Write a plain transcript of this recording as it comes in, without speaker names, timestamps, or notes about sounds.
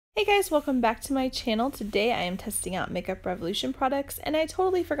Hey guys, welcome back to my channel. Today I am testing out Makeup Revolution products, and I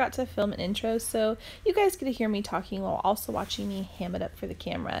totally forgot to film an intro, so you guys get to hear me talking while also watching me ham it up for the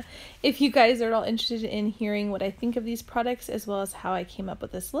camera. If you guys are at all interested in hearing what I think of these products as well as how I came up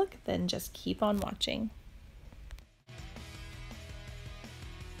with this look, then just keep on watching.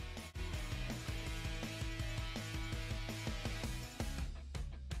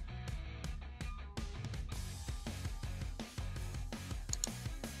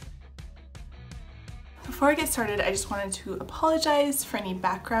 Before I get started, I just wanted to apologize for any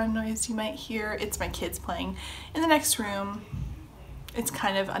background noise you might hear. It's my kids playing in the next room. It's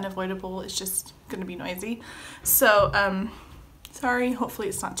kind of unavoidable. It's just gonna be noisy. So, sorry, hopefully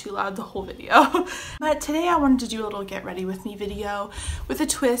it's not too loud the whole video. But today I wanted to do a little get ready with me video with a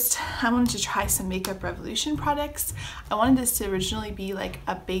twist. I wanted to try some Makeup Revolution products. I wanted this to originally be like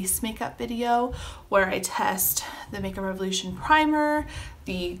a base makeup video where I test the Makeup Revolution primer,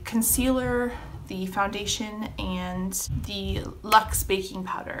 the concealer, the foundation, and the Luxe baking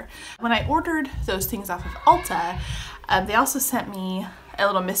powder. When I ordered those things off of Ulta, they also sent me a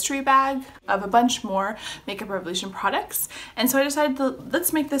little mystery bag of a bunch more Makeup Revolution products, and so I decided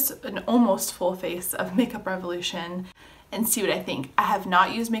let's make this an almost full face of Makeup Revolution and see what I think. I have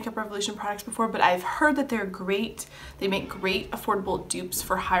not used Makeup Revolution products before, but I've heard that they're great. They make great affordable dupes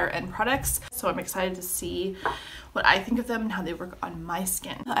for higher end products, so I'm excited to see what I think of them and how they work on my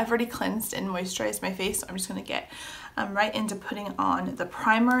skin. I've already cleansed and moisturized my face, so I'm just gonna get right into putting on the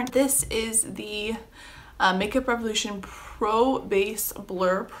primer. This is the Makeup Revolution Pro Base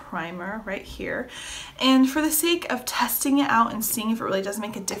Blur Primer right here. And for the sake of testing it out and seeing if it really does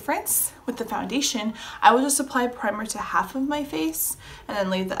make a difference with the foundation, I will just apply primer to half of my face and then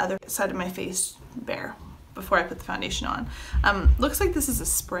leave the other side of my face bare before I put the foundation on. Looks like this is a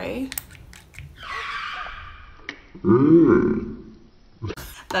spray.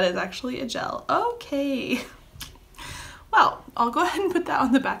 That is actually a gel. Okay. Well, I'll go ahead and put that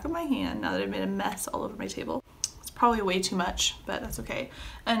on the back of my hand now that I've made a mess all over my table. It's probably way too much, but that's okay.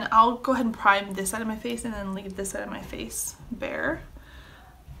 And I'll go ahead and prime this side of my face and then leave this side of my face bare.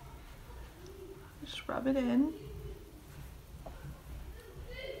 Just rub it in.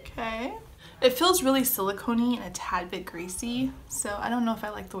 Okay. It feels really silicone-y and a tad bit greasy, so I don't know if I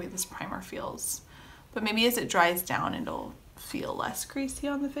like the way this primer feels. But maybe as it dries down, it'll feel less greasy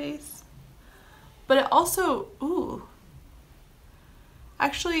on the face. But it also, ooh.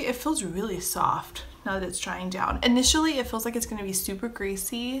 Actually, it feels really soft now that it's drying down. Initially, it feels like it's gonna be super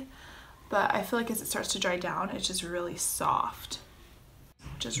greasy, but I feel like as it starts to dry down, it's just really soft,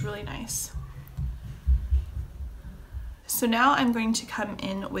 which is really nice. So now I'm going to come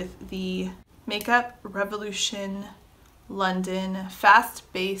in with the Makeup Revolution London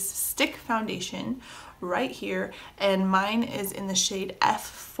Fast Base Stick Foundation right here, and mine is in the shade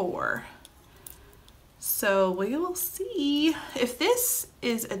F4. So we will see. If this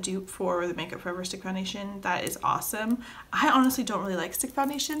is a dupe for the Makeup Forever Stick Foundation, that is awesome. I honestly don't really like stick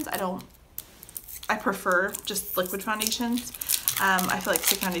foundations. I prefer just liquid foundations. I feel like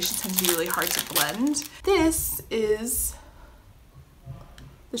stick foundations tend to be really hard to blend. This is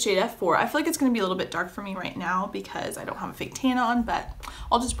the shade F4. I feel like it's gonna be a little bit dark for me right now because I don't have a fake tan on, but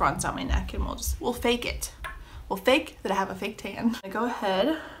I'll just bronze out my neck and we'll fake it. We'll fake that I have a fake tan. I go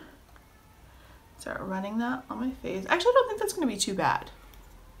ahead, start running that on my face. Actually, I don't think that's gonna be too bad.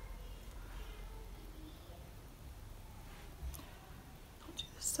 I'll do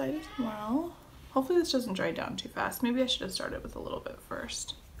this side as well. Hopefully this doesn't dry down too fast. Maybe I should have started with a little bit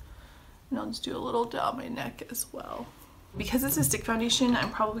first. And I'll just do a little down my neck as well. Because it's a stick foundation,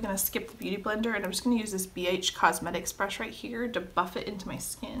 I'm probably gonna skip the beauty blender and I'm just gonna use this BH Cosmetics brush right here to buff it into my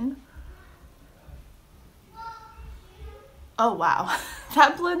skin. Oh wow,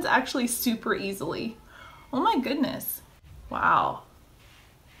 that blends actually super easily. Oh my goodness. Wow.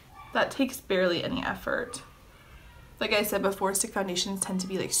 That takes barely any effort. Like I said before, stick foundations tend to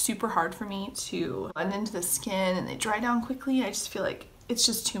be like super hard for me to blend into the skin and they dry down quickly. I just feel like it's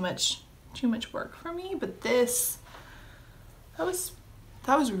just too much work for me, but this,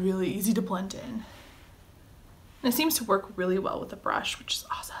 that was really easy to blend in. And it seems to work really well with the brush, which is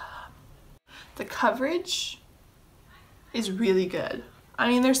awesome. The coverage is really good. I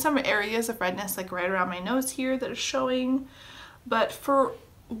mean, there's some areas of redness like right around my nose here that are showing, but for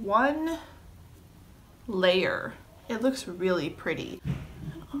one layer, it looks really pretty.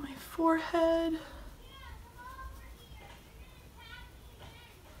 And on my forehead.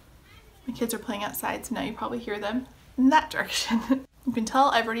 My kids are playing outside, so now you probably hear them in that direction. You can tell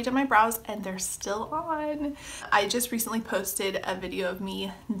I've already done my brows and they're still on. I just recently posted a video of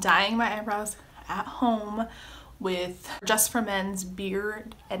me dyeing my eyebrows at home with Just for Men's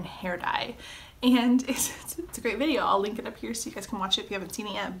beard and hair dye. And it's a great video. I'll link it up here so you guys can watch it if you haven't seen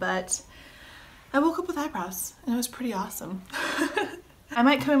it yet. But I woke up with eyebrows and it was pretty awesome. I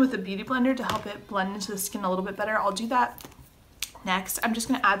might come in with a beauty blender to help it blend into the skin a little bit better. I'll do that next. I'm just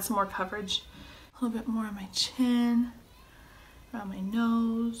gonna add some more coverage. A little bit more on my chin, around my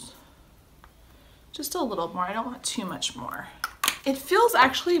nose. Just a little more. I don't want too much more. It feels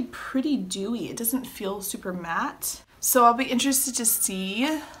actually pretty dewy. It doesn't feel super matte. So I'll be interested to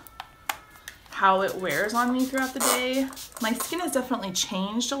see how it wears on me throughout the day. My skin has definitely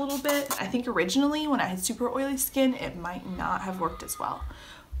changed a little bit. I think originally when I had super oily skin, it might not have worked as well,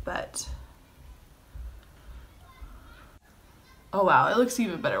 but oh wow, it looks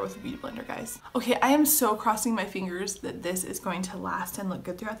even better with a beauty blender, guys. Okay, I am so crossing my fingers that this is going to last and look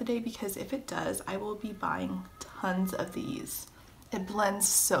good throughout the day, because if it does, I will be buying tons of these. It blends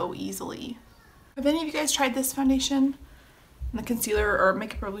so easily. Have any of you guys tried this foundation, the concealer, or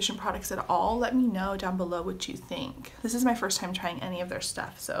Makeup Revolution products at all? Let me know down below what you think. This is my first time trying any of their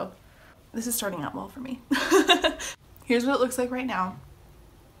stuff, so this is starting out well for me. Here's what it looks like right now.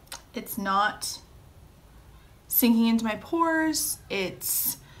 It's not sinking into my pores.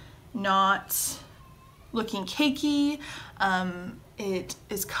 It's not looking cakey. It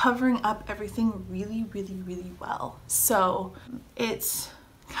is covering up everything really, really, really well. So it's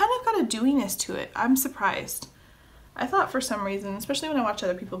kind of got a dewiness to it. I'm surprised. I thought for some reason, especially when I watched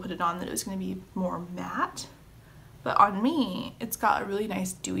other people put it on, that it was going to be more matte. But on me, it's got a really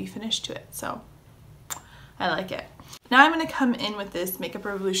nice dewy finish to it. So I like it. Now I'm going to come in with this Makeup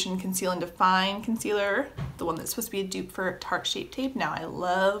Revolution Conceal and Define concealer, the one that's supposed to be a dupe for Tarte Shape Tape. Now I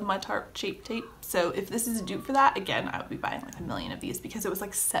love my Tarte Shape Tape, so if this is a dupe for that, again, I would be buying like a million of these because it was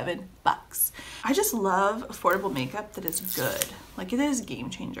like $7. I just love affordable makeup that is good. Like, it is a game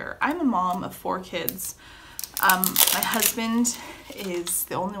changer. I'm a mom of 4 kids. My husband is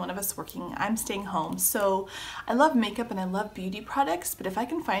the only one of us working. I'm staying home. So I love makeup and I love beauty products, but if I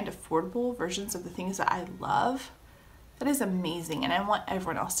can find affordable versions of the things that I love, that is amazing, and I want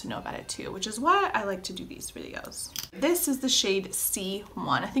everyone else to know about it too, which is why I like to do these videos. This is the shade C1.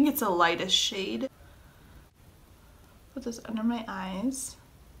 I think it's the lightest shade. Put this under my eyes.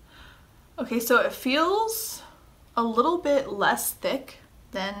 Okay, so it feels a little bit less thick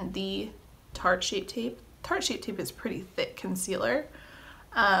than the Tarte Shape Tape. Tarte Shape Tape is pretty thick concealer.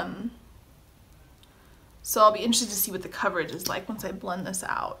 So I'll be interested to see what the coverage is like once I blend this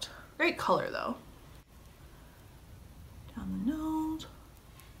out. Great color though. Down the nose,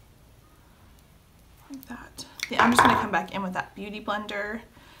 like that. Yeah, I'm just gonna come back in with that beauty blender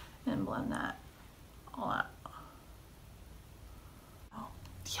and blend that all out. Oh,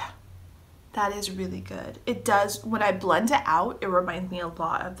 yeah, that is really good. It does, when I blend it out, it reminds me a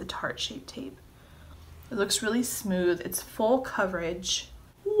lot of the Tarte Shape Tape. It looks really smooth. It's full coverage.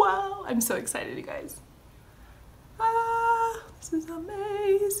 Wow, I'm so excited, you guys. Ah, this is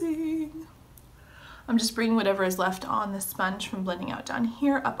amazing. I'm just bringing whatever is left on the sponge from blending out down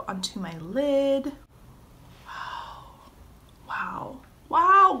here up onto my lid. Wow, wow,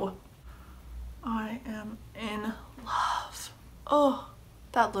 wow. I am in love. Oh,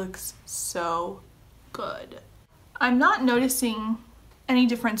 that looks so good. I'm not noticing any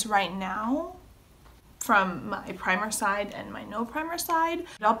difference right now from my primer side and my no primer side.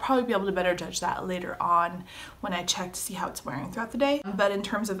 I'll probably be able to better judge that later on when I check to see how it's wearing throughout the day. But in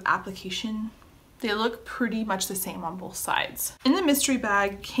terms of application, they look pretty much the same on both sides. In the mystery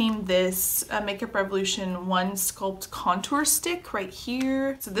bag came this Makeup Revolution One Sculpt Contour Stick right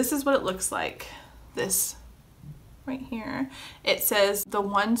here. So this is what it looks like. This right here. It says the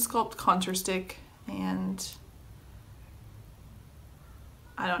One Sculpt Contour Stick, and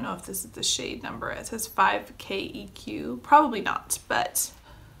I don't know if this is the shade number. It says 5K-EQ. Probably not, but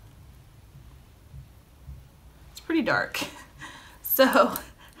it's pretty dark. So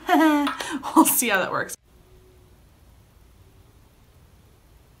we'll see how that works.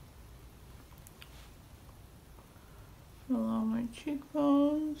 Along my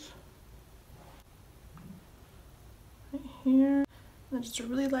cheekbones. Right here. And then just a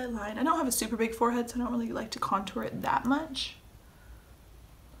really light line. I don't have a super big forehead, so I don't really like to contour it that much.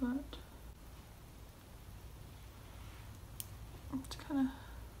 But it's kind of,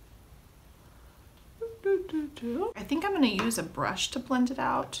 I think I'm going to use a brush to blend it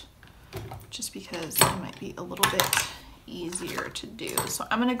out, just because it might be a little bit easier to do. So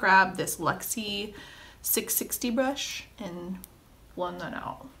I'm going to grab this Luxie 660 brush and blend that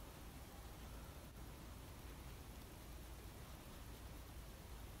out.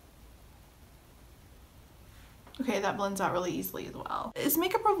 Okay, that blends out really easily as well. Is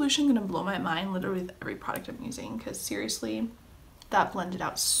Makeup Revolution gonna blow my mind literally with every product I'm using? Because seriously, that blended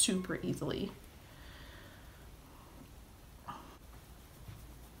out super easily.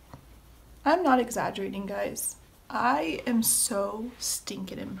 I'm not exaggerating, guys. I am so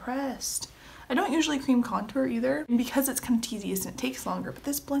stinking impressed. I don't usually cream contour either, because it's kind of tedious and it takes longer, but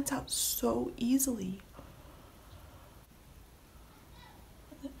this blends out so easily.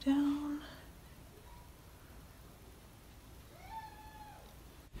 Put it down.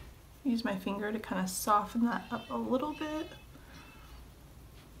 Use my finger to kind of soften that up a little bit.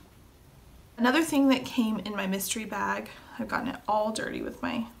 Another thing that came in my mystery bag, I've gotten it all dirty with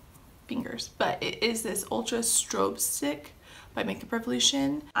my fingers, but it is this Ultra Strobe Stick by Makeup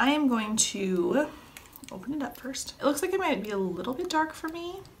Revolution. I am going to open it up first. It looks like it might be a little bit dark for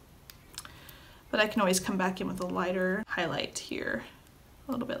me, but I can always come back in with a lighter highlight here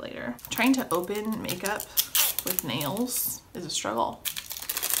a little bit later. Trying to open makeup with nails is a struggle.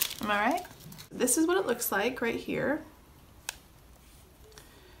 Am I right? This is what it looks like right here.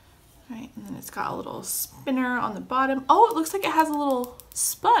 Right, and then it's got a little spinner on the bottom. Oh, it looks like it has a little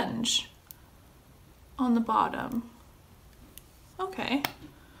sponge on the bottom. Okay.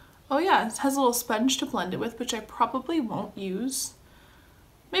 Oh yeah, it has a little sponge to blend it with, which I probably won't use.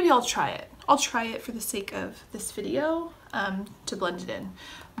 Maybe I'll try it. I'll try it for the sake of this video to blend it in.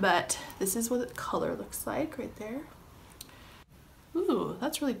 But this is what the color looks like right there. Ooh,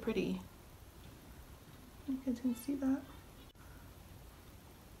 that's really pretty. You guys can see that.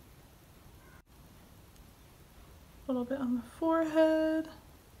 A little bit on the forehead.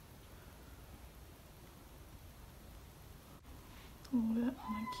 A little bit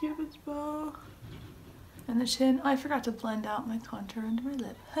on my cupid's bow. And the chin. Oh, I forgot to blend out my contour under my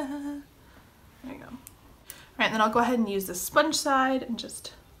lip. There you go. Alright, then I'll go ahead and use the sponge side and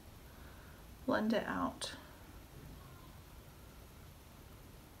just blend it out.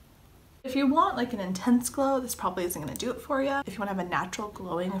 If you want like an intense glow, this probably isn't going to do it for you. If you want to have a natural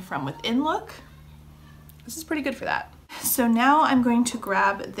glowing from within look, this is pretty good for that. So now I'm going to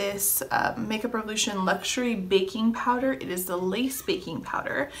grab this Makeup Revolution Luxury Baking Powder. It is the Lace Baking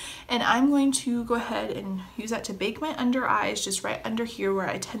Powder. And I'm going to go ahead and use that to bake my under eyes, just right under here where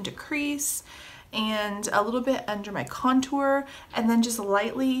I tend to crease, and a little bit under my contour, and then just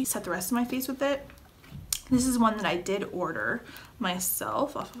lightly set the rest of my face with it. This is one that I did order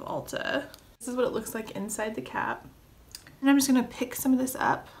myself off of Ulta. This is what it looks like inside the cap. And I'm just gonna pick some of this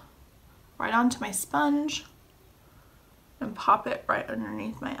up right onto my sponge and pop it right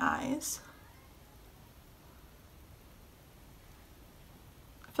underneath my eyes.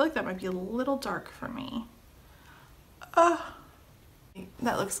 I feel like that might be a little dark for me.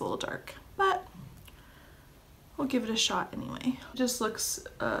 That looks a little dark, but we'll give it a shot anyway. It just looks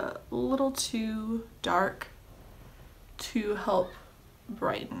a little too dark to help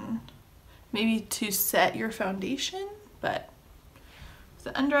brighten. Maybe to set your foundation, but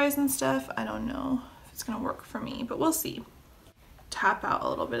the under eyes and stuff, I don't know if it's gonna work for me, but we'll see. Tap out a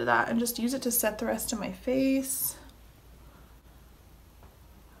little bit of that and just use it to set the rest of my face.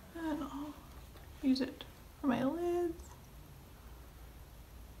 And I'll use it for my lids.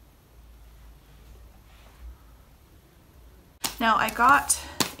 Now I got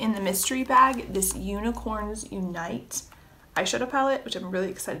in the mystery bag this Unicorns Unite eyeshadow palette, which I'm really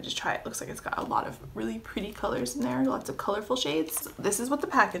excited to try. It looks like it's got a lot of really pretty colors in there, lots of colorful shades. This is what the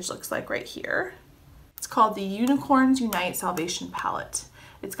package looks like right here. It's called the Unicorns Unite Salvation Palette.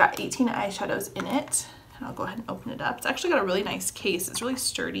 It's got 18 eyeshadows in it, and I'll go ahead and open it up. It's actually got a really nice case. It's really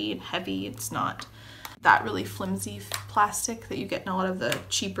sturdy and heavy. It's not that really flimsy plastic that you get in a lot of the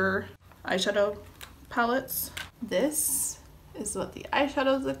cheaper eyeshadow palettes. This is what the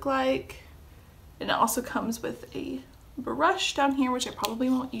eyeshadows look like, and it also comes with a brush down here, which I probably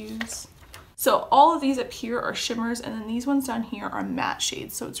won't use. So all of these up here are shimmers, and then these ones down here are matte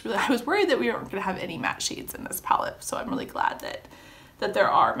shades. So it's really, I was worried that we weren't gonna have any matte shades in this palette, so I'm really glad that there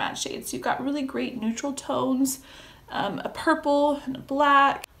are matte shades. You've got really great neutral tones, a purple and a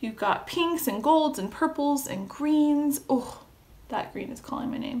black. You've got pinks and golds and purples and greens. Oh, that green is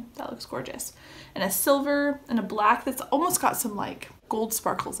calling my name. That looks gorgeous. And a silver and a black that's almost got some like gold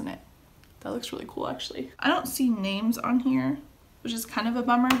sparkles in it. That looks really cool actually. I don't see names on here, which is kind of a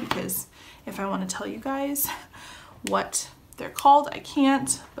bummer because if I want to tell you guys what they're called, I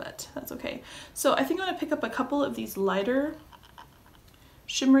can't, but that's okay. So I think I'm gonna pick up a couple of these lighter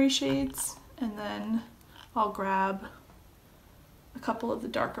shimmery shades, and then I'll grab a couple of the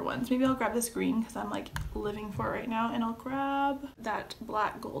darker ones. Maybe I'll grab this green because I'm like living for it right now, and I'll grab that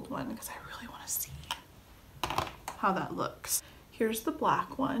black gold one because I really want to see how that looks. Here's the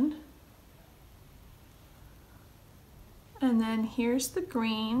black one. And then here's the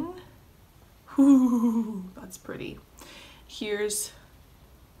green. Ooh, that's pretty. Here's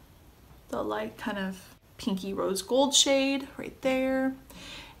the light kind of pinky rose gold shade right there.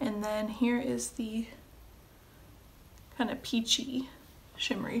 And then here is the kind of peachy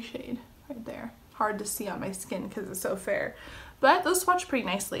shimmery shade right there. Hard to see on my skin because it's so fair, but those swatch pretty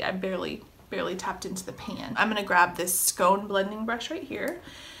nicely. I barely tapped into the pan. I'm gonna grab this scone blending brush right here,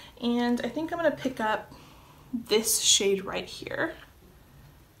 and I think I'm gonna pick up this shade right here.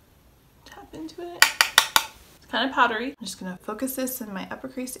 Tap into it. It's kind of powdery. I'm just gonna focus this in my upper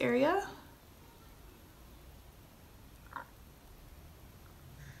crease area.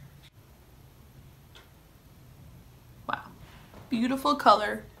 Wow, beautiful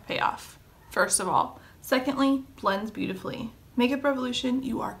color payoff, first of all. Secondly, blends beautifully. Makeup Revolution,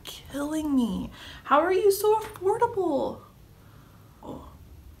 you are killing me. How are you so affordable? Oh.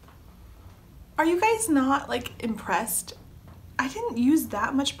 Are you guys not like impressed? I didn't use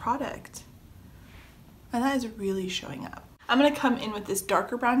that much product. And that is really showing up. I'm gonna come in with this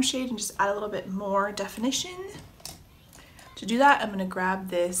darker brown shade and just add a little bit more definition. To do that, I'm gonna grab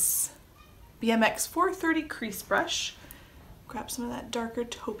this BMX 430 crease brush, grab some of that darker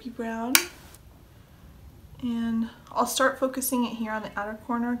taupey brown, and I'll start focusing it here on the outer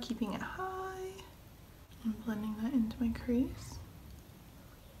corner, keeping it high, and blending that into my crease.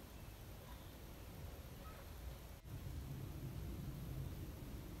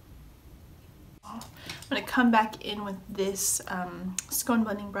 I'm gonna come back in with this scone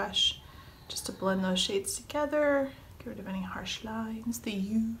blending brush just to blend those shades together, get rid of any harsh lines, the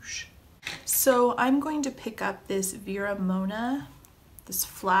huge. So I'm going to pick up this Vera Mona, this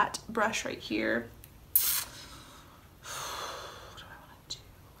flat brush right here.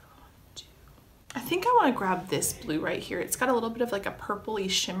 I think I want to grab this blue right here. It's got a little bit of like a purpley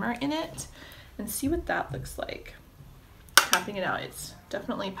shimmer in it, and see what that looks like. Tapping it out, it's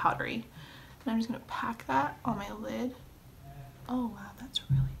definitely powdery. And I'm just gonna pack that on my lid. Oh wow, that's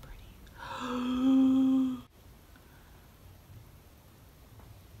really pretty.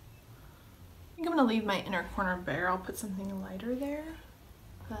 I think I'm gonna leave my inner corner bare. I'll put something lighter there,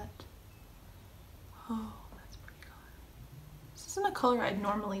 but oh, that's pretty color. This isn't a color I'd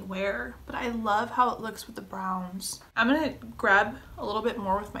normally wear, but I love how it looks with the browns. I'm gonna grab a little bit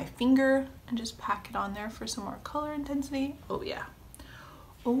more with my finger and just pack it on there for some more color intensity. Oh yeah.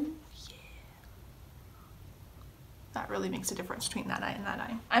 Oh yeah. That really makes a difference between that eye and that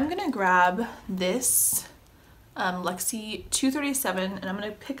eye. I'm gonna grab this Luxie 237, and I'm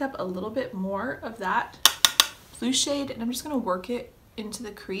gonna pick up a little bit more of that blue shade, and I'm just gonna work it into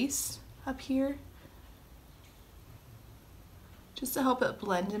the crease up here, just to help it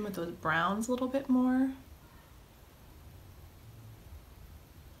blend in with those browns a little bit more.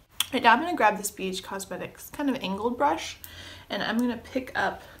 Right now I'm gonna grab this BH Cosmetics kind of angled brush, and I'm gonna pick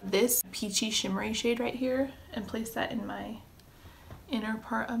up this peachy shimmery shade right here and place that in my inner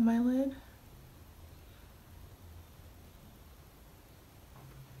part of my lid.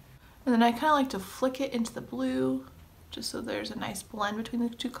 And then I kind of like to flick it into the blue, just so there's a nice blend between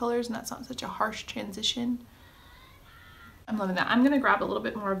the two colors and that's not such a harsh transition. I'm loving that. I'm gonna grab a little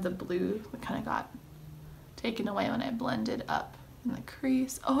bit more of the blue that kind of got taken away when I blended up in the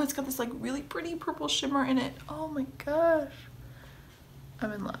crease. Oh, it's got this like really pretty purple shimmer in it. Oh my gosh.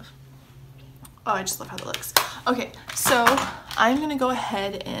 I'm in love. Oh, I just love how that looks. Okay, so I'm gonna go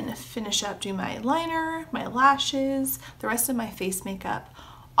ahead and finish up, do my liner, my lashes, the rest of my face makeup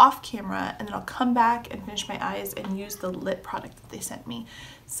off camera, and then I'll come back and finish my eyes and use the lip product that they sent me.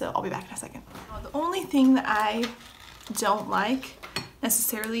 So I'll be back in a second. The only thing that I don't like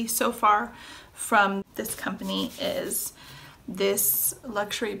necessarily so far from this company is this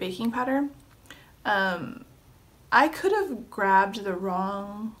luxury baking powder. I could have grabbed the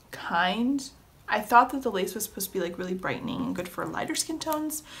wrong kind. I thought that the lace was supposed to be like really brightening and good for lighter skin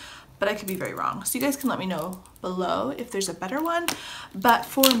tones, but I could be very wrong. So you guys can let me know below if there's a better one. But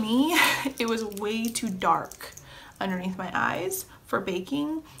for me, it was way too dark underneath my eyes for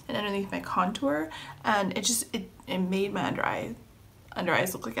baking and underneath my contour, and it made my under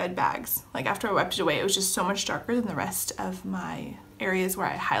eyes look like I had bags. Like after I wiped it away, it was just so much darker than the rest of my areas where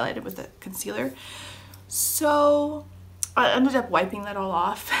I highlighted with the concealer. So I ended up wiping that all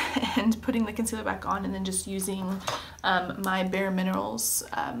off and putting the concealer back on, and then just using my Bare Minerals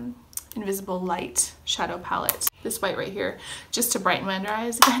Invisible Light Shadow Palette, this white right here, just to brighten my under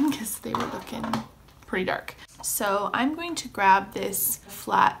eyes again because they were looking pretty dark. So I'm going to grab this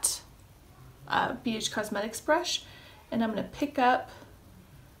flat BH Cosmetics brush, and I'm going to pick up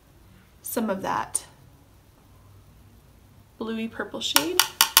some of that bluey purple shade,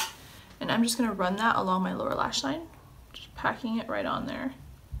 and I'm just going to run that along my lower lash line. Just Just packing it right on there.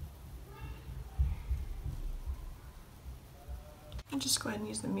 I'll just go ahead and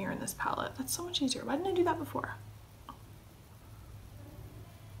use the mirror in this palette. That's so much easier. Why didn't I do that before?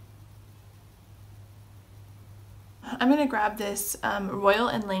 I'm gonna grab this Royal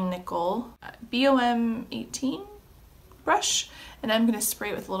and Langnickel BOM 18 brush, and I'm gonna spray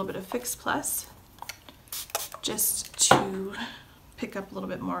it with a little bit of Fix Plus just to pick up a little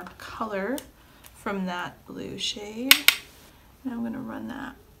bit more color from that blue shade. And I'm gonna run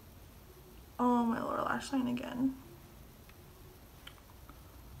that on my lower lash line again.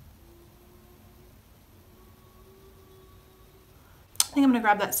 I think I'm gonna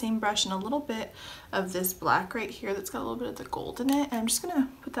grab that same brush and a little bit of this black right here that's got a little bit of the gold in it, and I'm just gonna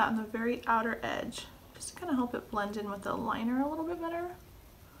put that on the very outer edge just to kind of help it blend in with the liner a little bit better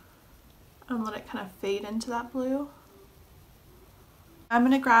and let it kind of fade into that blue. I'm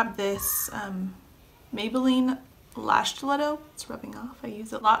gonna grab this Maybelline lash stiletto. It's rubbing off. I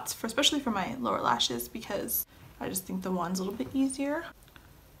use it lots for, especially for my lower lashes, because I just think the wand's a little bit easier.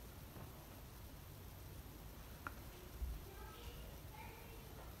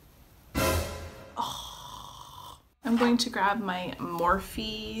 I'm going to grab my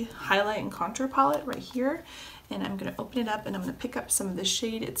Morphe highlight and contour palette right here, and I'm going to open it up and I'm going to pick up some of this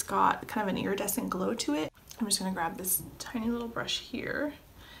shade. It's got kind of an iridescent glow to it. I'm just going to grab this tiny little brush here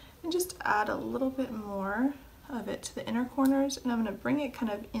and just add a little bit more of it to the inner corners, and I'm going to bring it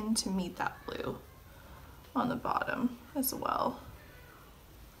kind of in to meet that blue on the bottom as well.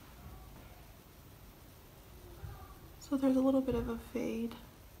 So there's a little bit of a fade.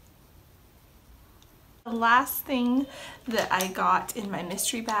 The last thing that I got in my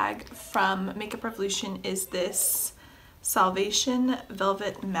mystery bag from Makeup Revolution is this Salvation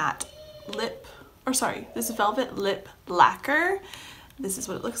Velvet Matte Lip, this Velvet Lip Lacquer. This is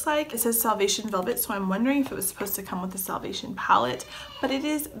what it looks like. It says Salvation Velvet, so I'm wondering if it was supposed to come with the Salvation palette, but it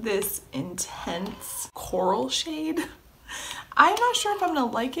is this intense coral shade. I'm not sure if I'm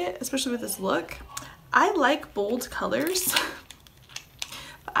gonna like it, especially with this look. I like bold colors.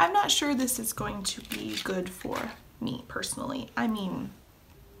 I'm not sure this is going to be good for me personally. I mean,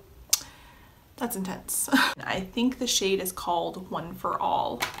 that's intense. I think the shade is called One for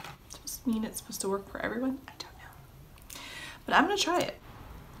All. Does this mean it's supposed to work for everyone? I don't know. But I'm gonna try it.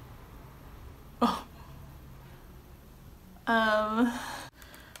 Oh.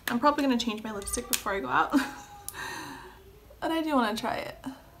 I'm probably gonna change my lipstick before I go out. But I do want to try it.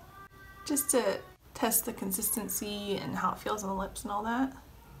 Just to test the consistency and how it feels on the lips and all that.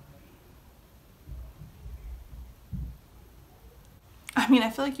 I mean, I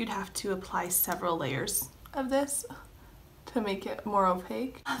feel like you'd have to apply several layers of this to make it more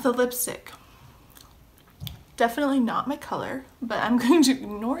opaque. The lipstick, definitely not my color, but I'm going to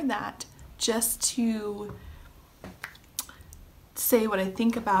ignore that just to say what I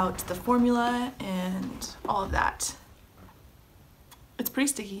think about the formula and all of that. It's pretty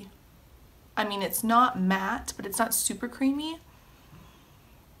sticky. I mean, it's not matte, but it's not super creamy.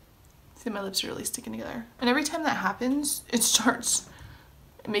 See, my lips are really sticking together. And every time that happens, it starts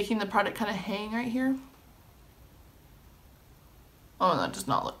making the product kind of hang right here. Oh, that does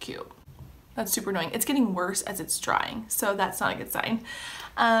not look cute. That's super annoying. It's getting worse as it's drying, so that's not a good sign.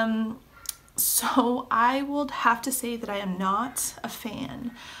 So I will have to say that I am not a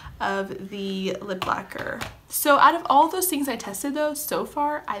fan of the lip lacquer. So out of all those things I tested though, so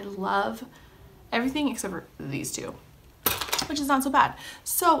far, I love everything except for these two, which is not so bad.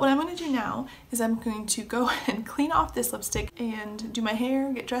 So what I'm going to do now is I'm going to go and clean off this lipstick and do my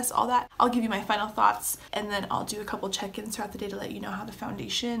hair, get dressed, all that. I'll give you my final thoughts, and then I'll do a couple check-ins throughout the day to let you know how the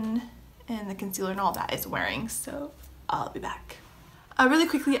foundation and the concealer and all that is wearing. So I'll be back. Really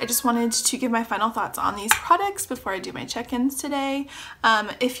quickly, I just wanted to give my final thoughts on these products before I do my check-ins today.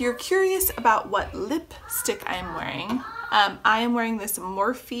 If you're curious about what lipstick I am wearing, I am wearing this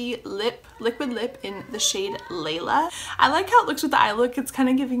Morphe liquid lip in the shade Layla. I like how it looks with the eye look. It's kind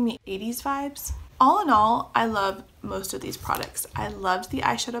of giving me 80s vibes. All in all, I love most of these products. I loved the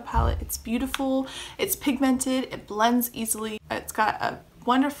eyeshadow palette. It's beautiful, it's pigmented, it blends easily. It's got a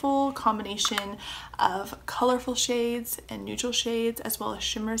wonderful combination of colorful shades and neutral shades, as well as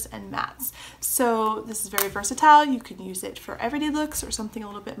shimmers and mattes. So this is very versatile. You can use it for everyday looks or something a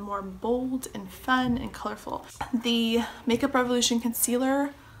little bit more bold and fun and colorful. The Makeup Revolution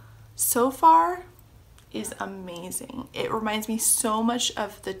concealer so far is amazing. It reminds me so much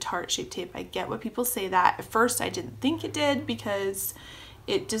of the Tarte Shape Tape. I get what people say that. At first I didn't think it did because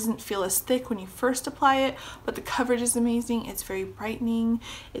it doesn't feel as thick when you first apply it, but the coverage is amazing. It's very brightening.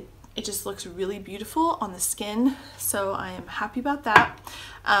 It just looks really beautiful on the skin, so I am happy about that.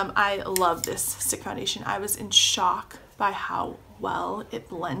 I love this stick foundation. I was in shock by how well it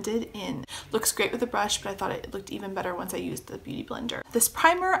blended in. Looks great with a brush, but I thought it looked even better once I used the beauty blender. This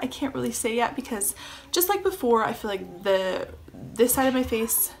primer, I can't really say yet because just like before, I feel like this side of my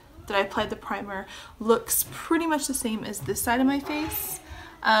face that I applied the primer looks pretty much the same as this side of my face.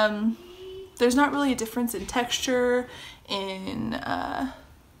 There's not really a difference in texture, in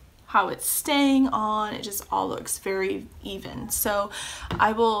how it's staying on. It just all looks very even. So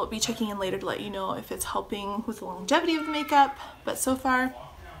I will be checking in later to let you know if it's helping with the longevity of the makeup, but so far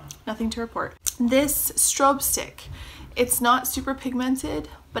nothing to report. This strobe stick, it's not super pigmented,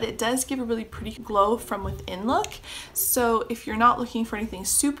 but it does give a really pretty glow from within look. So if you're not looking for anything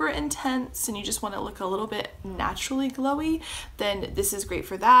super intense and you just want to look a little bit naturally glowy, then this is great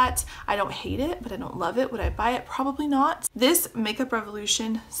for that. I don't hate it, but I don't love it. Would I buy it? Probably not. This Makeup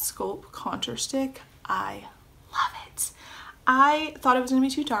Revolution Sculpt Contour Stick, I love it. I thought it was going to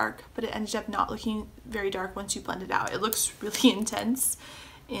be too dark, but it ended up not looking very dark once you blend it out. It looks really intense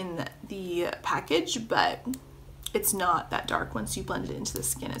in the package, but it's not that dark once you blend it into the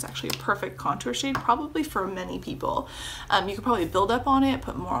skin. It's actually a perfect contour shade, probably for many people. You could probably build up on it,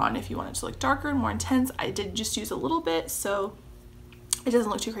 put more on if you want it to look darker and more intense. I did just use a little bit, so it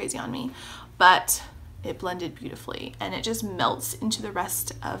doesn't look too crazy on me, but it blended beautifully and it just melts into the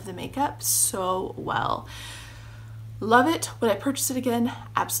rest of the makeup so well. Love it. Would I purchase it again?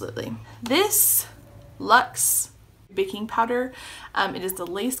 Absolutely. This Luxe baking powder, it is the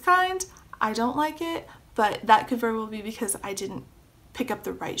lace kind. I don't like it, but that could very well be because I didn't pick up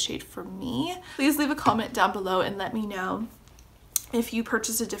the right shade for me. Please leave a comment down below and let me know if you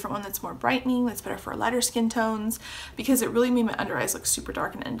purchased a different one that's more brightening, that's better for lighter skin tones, because it really made my under eyes look super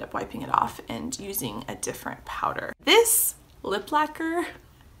dark and ended up wiping it off and using a different powder. This lip lacquer,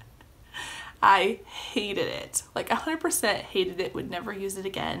 I hated it. Like 100% hated it, would never use it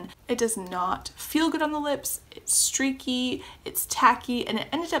again. It does not feel good on the lips. It's streaky, it's tacky, and it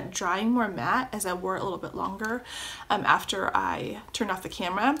ended up drying more matte as I wore it a little bit longer after I turned off the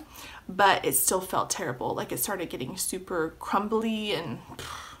camera, but it still felt terrible. Like it started getting super crumbly and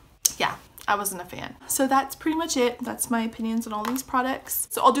yeah, I wasn't a fan. So that's pretty much it. That's my opinions on all these products.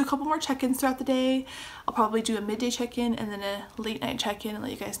 So I'll do a couple more check-ins throughout the day. I'll probably do a midday check-in and then a late night check-in and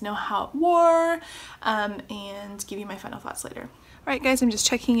let you guys know how it wore and give you my final thoughts later. Alright guys, I'm just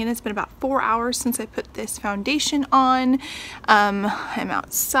checking in. It's been about 4 hours since I put this foundation on. I'm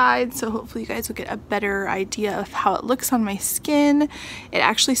outside, so hopefully you guys will get a better idea of how it looks on my skin. It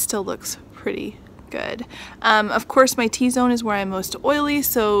actually still looks pretty good. Of course, my T-zone is where I'm most oily,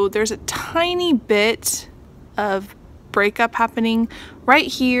 so there's a tiny bit of breakup happening right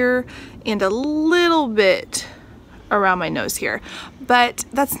here and a little bit around my nose here, but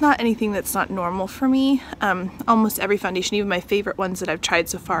that's not anything that's not normal for me. Almost every foundation, even my favorite ones that I've tried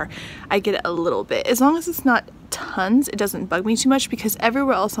so far, I get a little bit. As long as it's not tons, it doesn't bug me too much because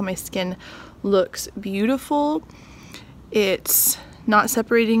everywhere else on my skin looks beautiful. It's not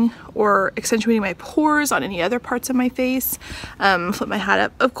separating or accentuating my pores on any other parts of my face. Flip my hat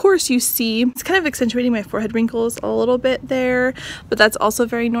up. Of course you see it's kind of accentuating my forehead wrinkles a little bit there, but that's also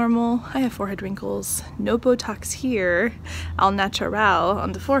very normal. I have forehead wrinkles, no Botox here, al natural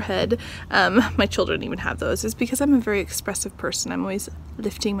on the forehead. My children even have those. It's because I'm a very expressive person. I'm always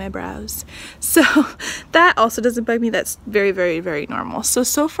lifting my brows. So that also doesn't bug me. That's very, very, very normal.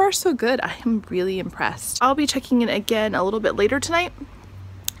 So far so good. I am really impressed. I'll be checking in again a little bit later tonight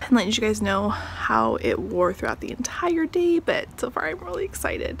and letting you guys know how it wore throughout the entire day, but so far I'm really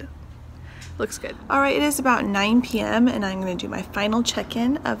excited. Looks good. Alright, it is about 9 p.m. and I'm going to do my final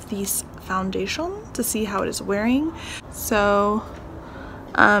check-in of this foundation to see how it is wearing. So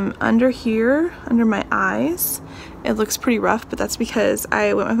under here, under my eyes, it looks pretty rough, but that's because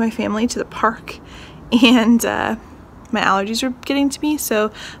I went with my family to the park and my allergies were getting to me,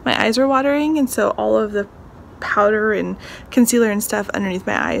 so my eyes were watering, and so all of the powder and concealer and stuff underneath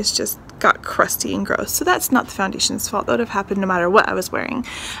my eyes just got crusty and gross. So that's not the foundation's fault. That would have happened no matter what I was wearing.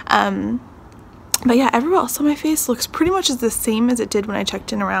 But yeah, everywhere else on my face looks pretty much the same as it did when I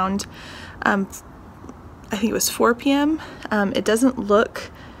checked in around I think it was 4 p.m. It doesn't look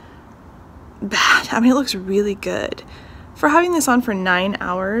bad. I mean, it looks really good. For having this on for 9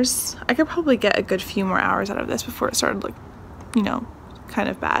 hours, I could probably get a good few more hours out of this before it started to look, you know, kind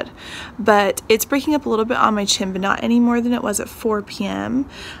of bad. But it's breaking up a little bit on my chin, but not any more than it was at 4 p.m.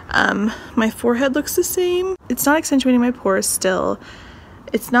 My forehead looks the same. It's not accentuating my pores still.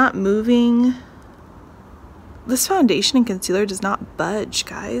 It's not moving. This foundation and concealer does not budge,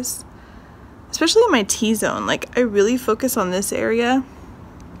 guys. Especially in my T-zone. Like, I really focus on this area.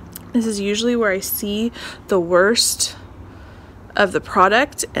 This is usually where I see the worst of the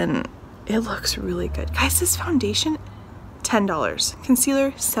product, and it looks really good. Guys, this foundation $10.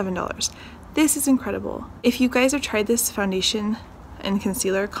 Concealer, $7. This is incredible. If you guys have tried this foundation and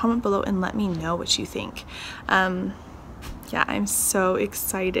concealer, comment below and let me know what you think. Yeah, I'm so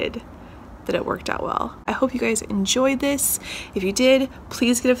excited that it worked out well. I hope you guys enjoyed this. If you did,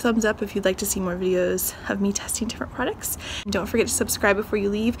 please give a thumbs up if you'd like to see more videos of me testing different products. And don't forget to subscribe before you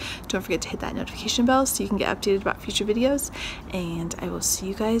leave. Don't forget to hit that notification bell so you can get updated about future videos. And I will see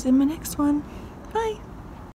you guys in my next one. Bye.